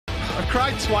I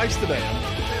cried twice today.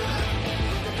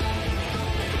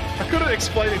 I couldn't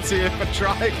explain it to you if I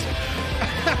tried.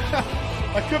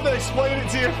 I couldn't explain it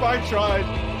to you if I tried.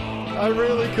 I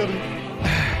really couldn't.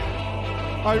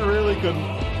 I really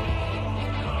couldn't.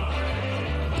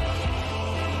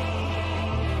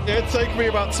 It'd take me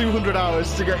about 200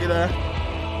 hours to get you there.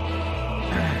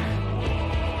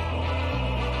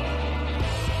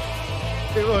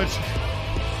 It would.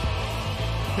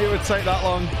 It would take that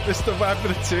long. Mr. Webb for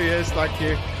the 2 years. Thank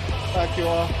you. Thank you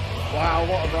all. Wow,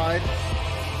 what a ride.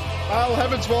 Well,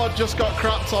 Heaven's Ward just got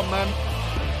crapped on, man.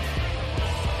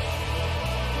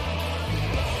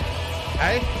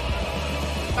 Hey?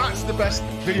 That's the best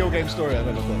video game story I've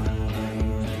ever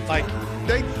done. Like,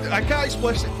 I can't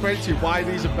explain to you why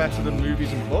these are better than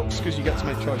movies and books, because you get to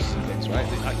make choices and things, right?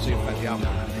 They actually affect the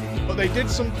outcome. But they did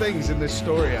some things in this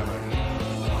story, Emma,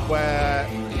 where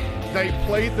they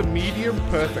played the medium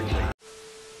perfectly.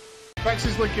 Bex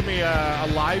is linking me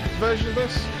a live version of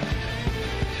this.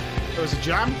 There was a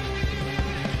jam.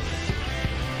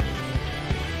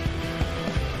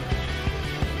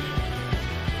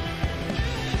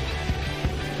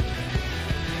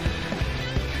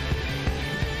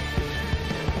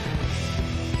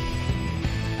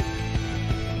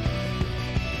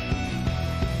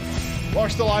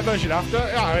 Watch the live version after?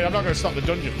 Yeah, I mean, I'm not going to stop the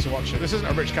dungeon to watch it. This isn't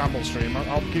a Rich Campbell stream.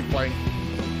 I'll keep playing.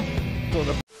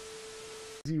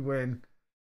 Easy win.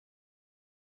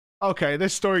 Okay,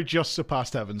 this story just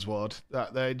surpassed Heaven's Ward.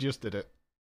 They just did it.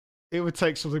 It would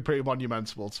take something pretty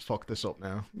monumental to fuck this up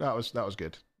now. That was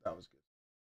good. That was good.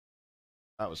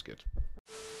 That was good.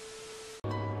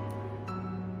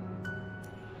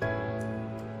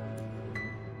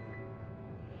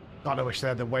 God, I wish they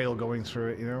had the whale going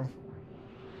through it, you know?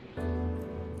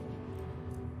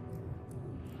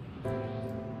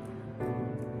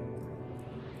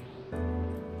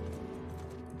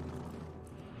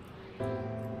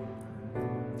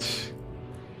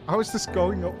 How is this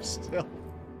going up still?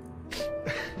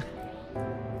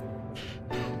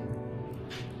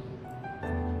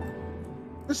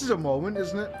 This is a moment,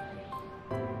 isn't it?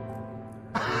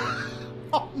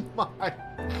 Oh my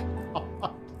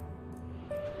god.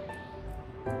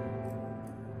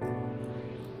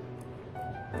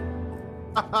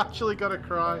 I'm actually gonna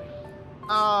cry.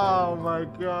 Oh my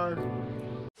god.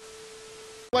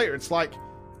 Later, it's like,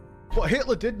 but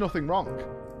Hitler did nothing wrong.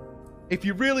 If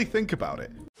you really think about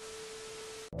it.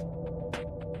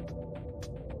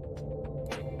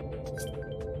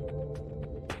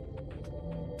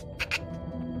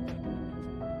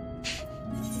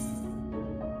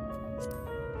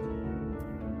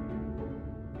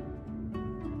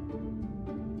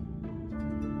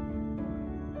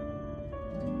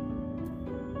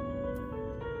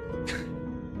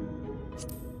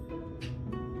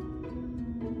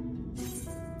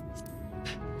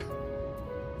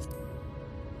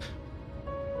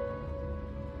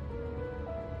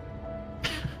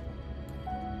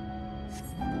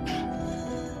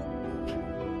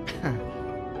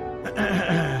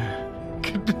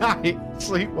 Good night.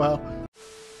 Sleep well.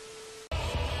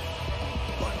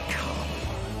 But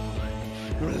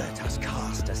come, let us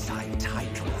cast aside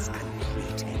titles and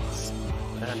pretense,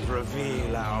 and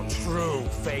reveal our true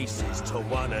faces to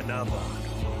one another.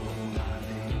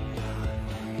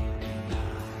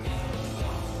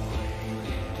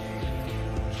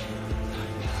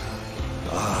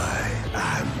 I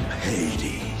am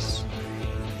Hades,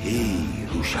 he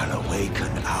who shall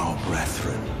awaken our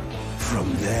brethren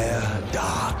from their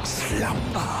dark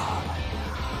slumber.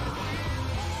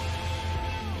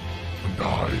 And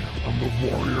I am the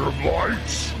warrior of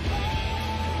light.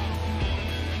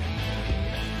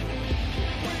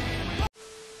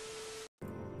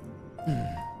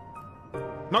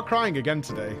 Not crying again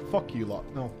today. Fuck you lot.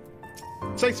 No.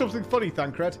 Say something funny,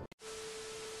 Thancred.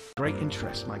 Great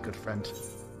interest, my good friend.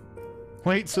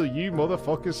 Wait till you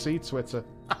motherfuckers see Twitter.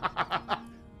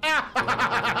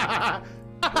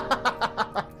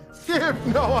 You have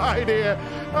no idea.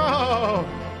 Oh,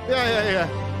 yeah.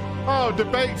 Oh,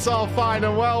 debate's all fine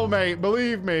and well, mate.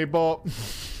 Believe me, but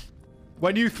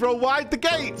when you throw wide the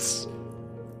gates,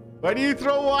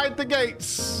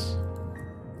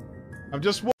 I'm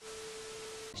just. But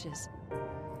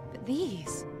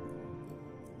these.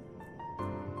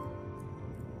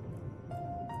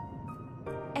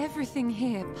 Everything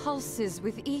here pulses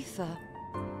with ether.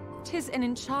 'Tis an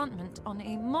enchantment on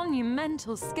a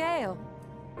monumental scale.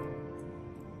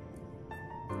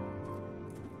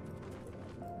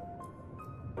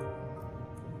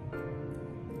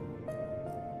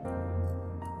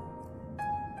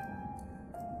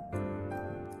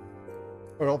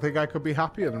 I don't think I could be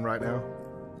happier than right now.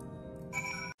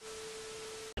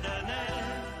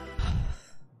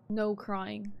 No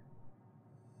crying.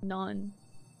 None.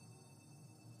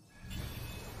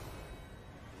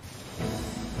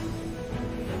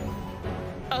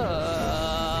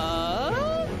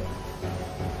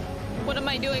 What am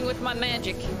I doing with my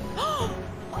magic?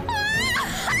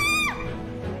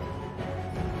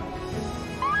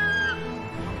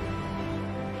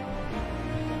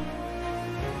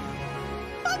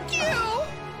 Fuck you!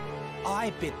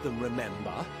 I bid them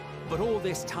remember, but all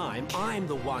this time I'm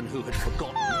the one who had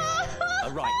forgotten. A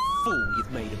right fool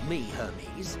you've made of me,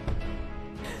 Hermes.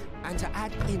 And to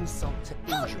add insult to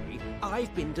injury,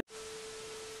 I've been...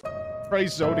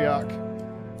 Praise Zordiark.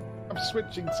 I'm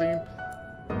switching team.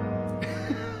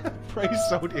 Praise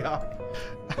Zordiark.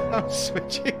 I'm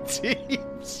switching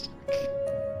teams.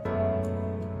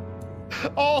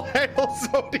 All hail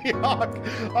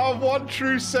Zordiark, our one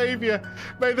true savior.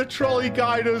 May the trolley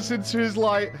guide us into his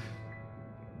light.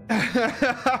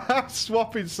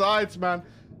 Swapping sides, man.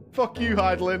 Fuck you,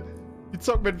 Hydelin. You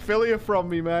took Menphilia from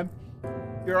me, man.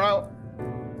 You're out.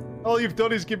 All you've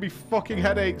done is give me fucking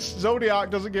headaches. Zordiark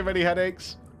doesn't give any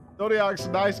headaches. Zordiark's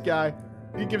a nice guy.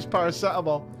 He gives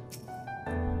paracetamol.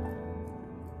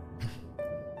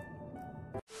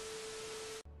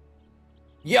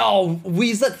 Yo,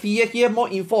 Wizard Fear here, more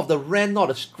info of the rent, not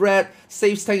the strat.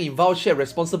 Saves tank involved, share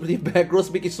responsibility,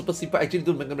 backgrounds, make it super simple, actually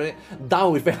do make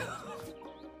down with it.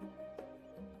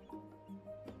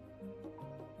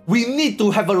 We need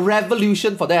to have a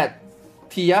revolution for that.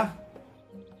 Tia?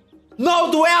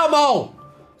 No to Elmo!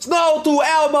 No to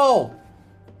Elmo!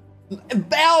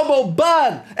 Elmo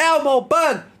burn! Elmo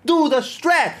burn! Do the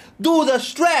strat! Do the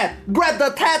strat! Grab the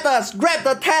tatters! Grab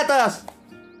the tatters!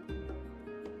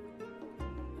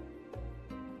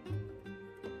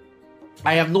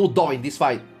 I have no dog in this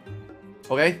fight.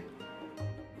 Okay?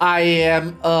 I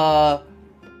am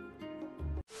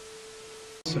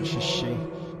Such as she.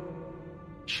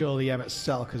 Surely Emmett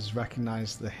Selk has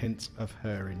recognized the hint of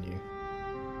her in you.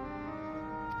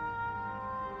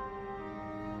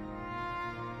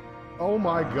 Oh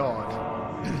my god.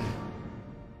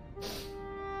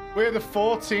 We're the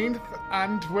 14th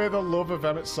and we're the love of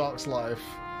Emmett Selk's life.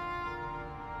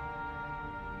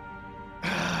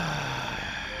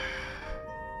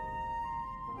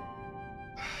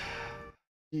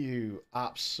 You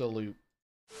absolute...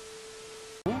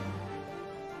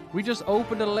 We just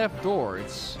opened the left door.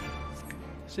 It's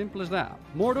simple as that.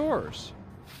 More doors.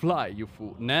 Fly, you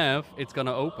fool. Nev, it's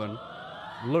gonna open.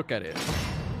 Look at it.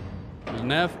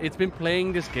 Nev, it's been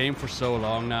playing this game for so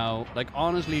long now. Like,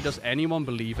 honestly, does anyone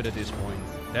believe it at this point?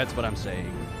 That's what I'm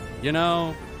saying. You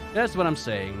know, that's what I'm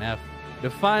saying, Nev. The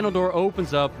final door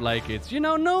opens up like it's, you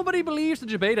know, nobody believes the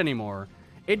debate anymore.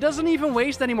 It doesn't even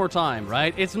waste any more time,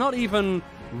 right? It's not even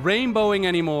rainbowing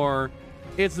anymore.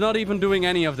 It's not even doing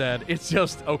any of that. It's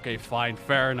just, okay, fine,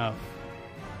 fair enough.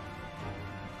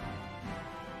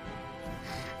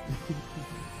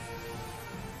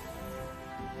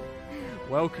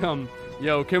 Welcome.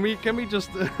 Yo, can we just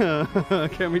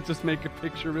can we just make a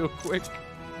picture real quick?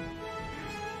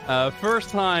 First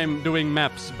time doing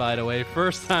maps, by the way.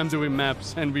 First time doing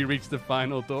maps, and we reached the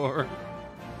final door.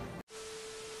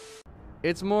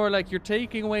 It's more like you're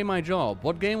taking away my job.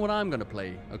 What game would I gonna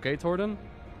play? Okay, Torden?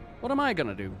 What am I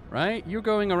gonna do, right? You're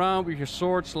going around with your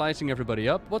sword, slicing everybody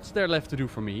up. What's there left to do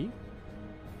for me?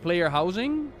 Player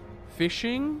housing?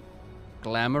 Fishing?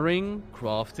 Glamoring?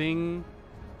 Crafting?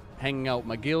 Hanging out with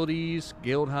my guildies?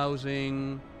 Guild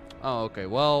housing? Oh, okay,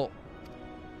 well...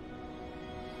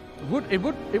 It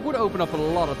would open up a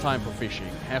lot of time for fishing,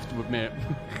 have to admit.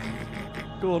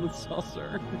 Golden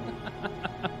saucer.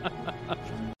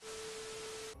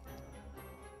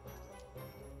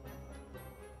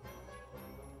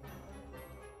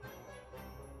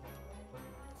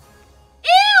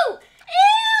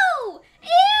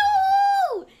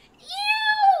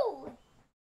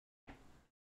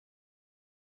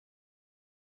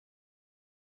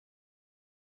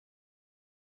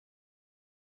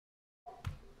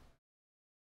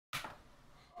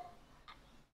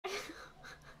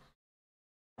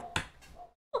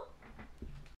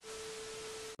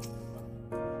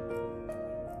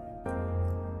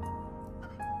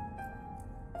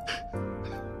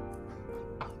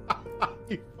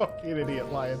 You fucking idiot,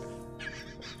 lion.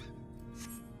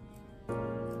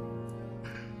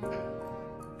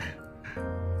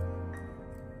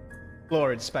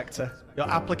 Floor Inspector, your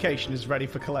application is ready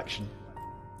for collection.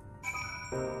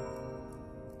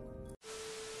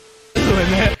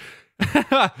 That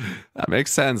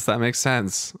makes sense. That makes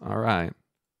sense. All right.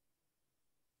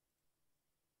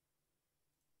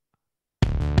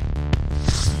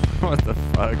 What the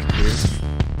fuck, dude?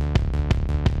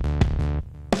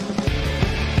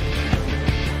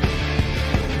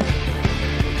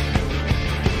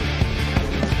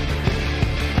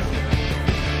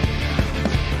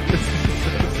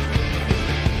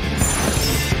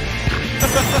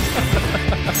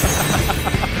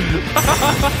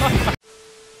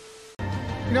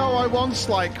 You know, I once,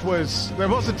 like, there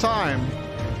was a time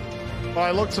when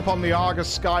I looked upon the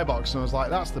Argus skybox and I was like,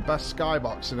 that's the best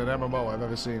skybox in an MMO I've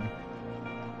ever seen.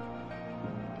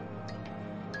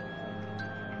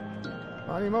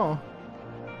 Not anymore.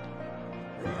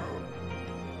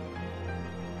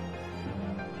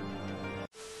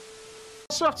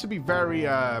 Also have to be very,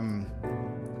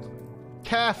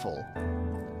 careful.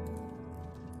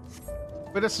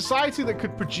 With a society that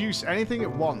could produce anything it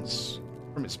wants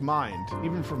from its mind,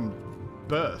 even from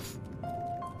birth,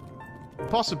 the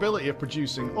possibility of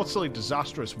producing utterly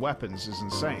disastrous weapons is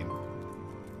insane.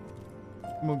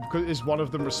 Is one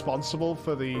of them responsible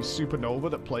for the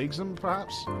supernova that plagues them,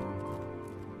 perhaps?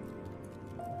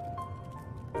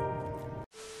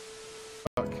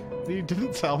 Fuck. You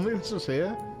didn't tell me this was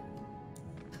here?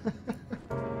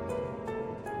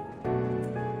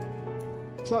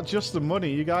 It's not just the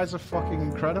money, you guys are fucking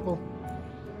incredible.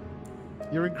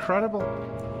 You're incredible.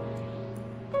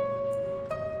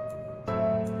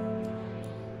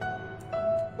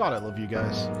 God, I love you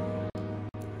guys.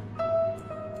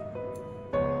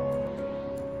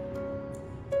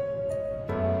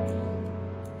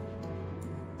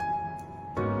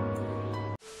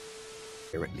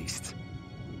 Here at least.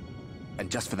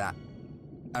 And just for that,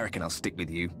 I reckon I'll stick with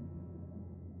you.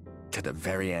 To the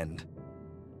very end.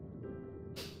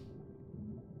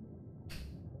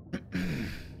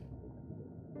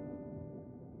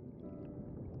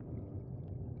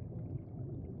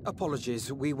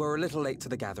 Apologies, we were a little late to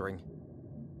the gathering.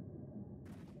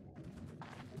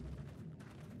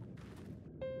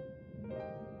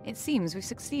 It seems we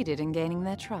succeeded in gaining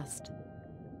their trust.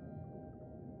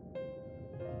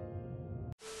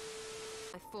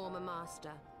 My former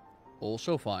master.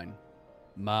 Also fine.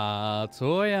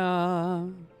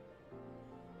 Matoya.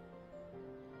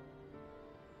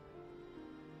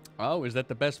 Oh, is that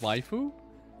the best waifu?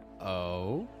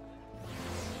 Oh.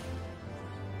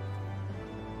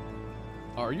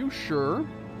 Are you sure?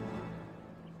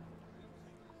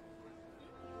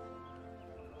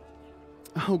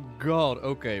 Oh god,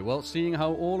 okay. Well, seeing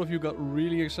how all of you got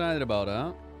really excited about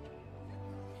that.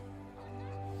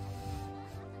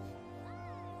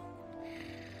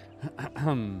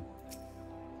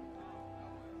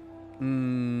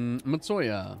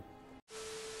 Matsuya.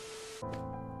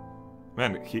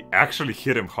 Man, he actually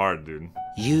hit him hard, dude.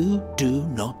 You do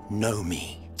not know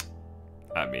me.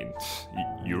 I mean,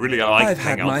 you really like I've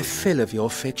had my fill of your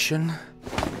fiction.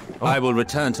 Oh. I will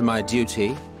return to my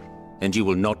duty, and you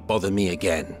will not bother me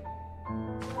again.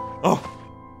 Oh.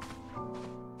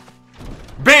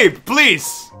 Babe,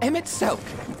 please! Emmett Selk,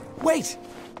 wait!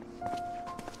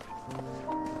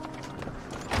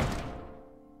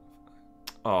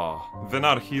 Oh,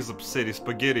 Venar, he's upset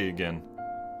spaghetti again.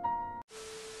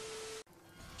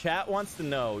 Chat wants to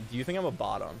know, do you think I'm a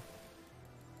bottom?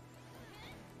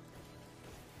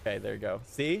 Okay, there you go.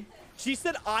 See? She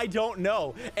said, I don't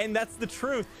know. And that's the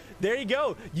truth. There you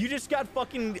go. You just got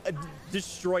fucking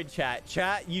destroyed, chat.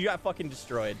 Chat, you got fucking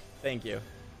destroyed. Thank you.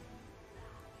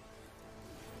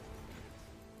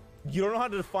 You don't know how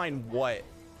to define what?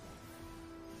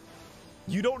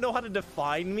 You don't know how to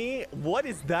define me? What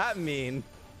does that mean?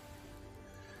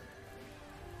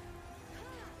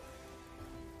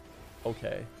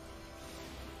 Okay.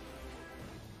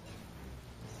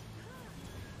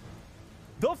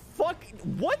 The fuck?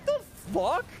 What the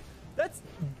fuck? That's...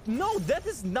 No, that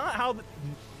is not how...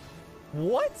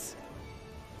 What?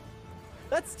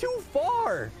 That's too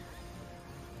far.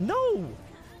 No.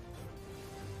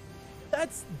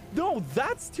 That's... No,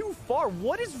 that's too far.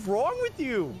 What is wrong with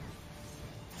you?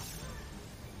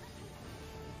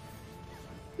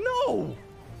 No.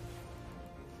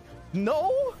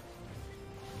 No.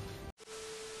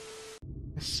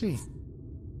 Let's see.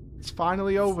 It's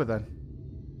finally over then.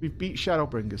 We've beat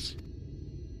Shadowbringers.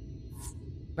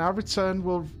 Now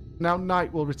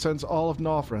night will return to all of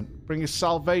Northrend, bringing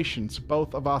salvation to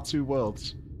both of our two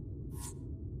worlds.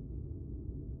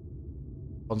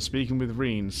 On speaking with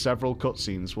Reen, several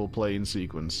cutscenes will play in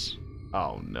sequence.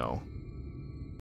 Oh no.